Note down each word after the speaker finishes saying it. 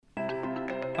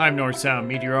I'm North Sound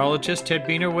meteorologist Ted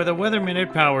Biener with a Weather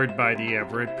Minute powered by the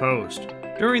Everett Post.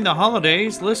 During the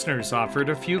holidays, listeners offered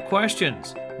a few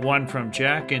questions. One from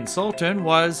Jack in Sultan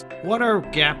was, what are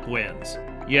gap winds?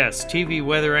 Yes, TV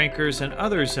weather anchors and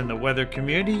others in the weather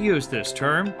community use this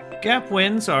term. Gap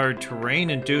winds are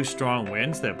terrain-induced strong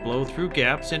winds that blow through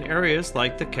gaps in areas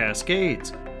like the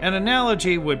Cascades. An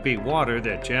analogy would be water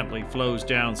that gently flows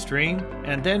downstream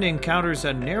and then encounters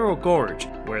a narrow gorge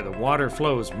where the water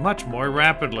flows much more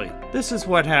rapidly. This is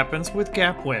what happens with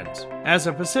gap winds. As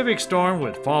a Pacific storm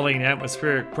with falling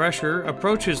atmospheric pressure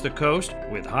approaches the coast,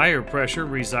 with higher pressure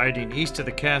residing east of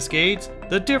the Cascades,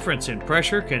 the difference in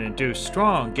pressure can induce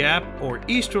strong gap or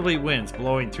easterly winds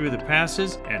blowing through the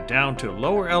passes and down to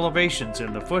lower elevations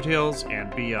in the foothills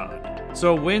and beyond.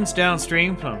 So winds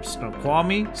downstream from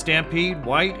Snoqualmie, Stampede,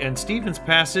 White, and Stevens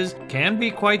passes can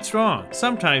be quite strong,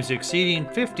 sometimes exceeding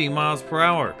 50 miles per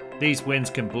hour. These winds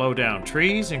can blow down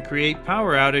trees and create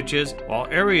power outages, while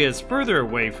areas further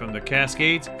away from the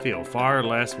Cascades feel far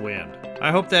less wind.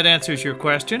 I hope that answers your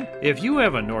question. If you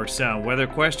have a North Sound weather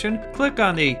question, click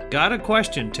on the Got a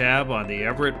Question tab on the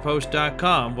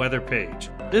EverettPost.com weather page.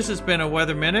 This has been a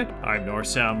Weather Minute. I'm North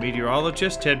Sound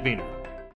meteorologist Ted Biener.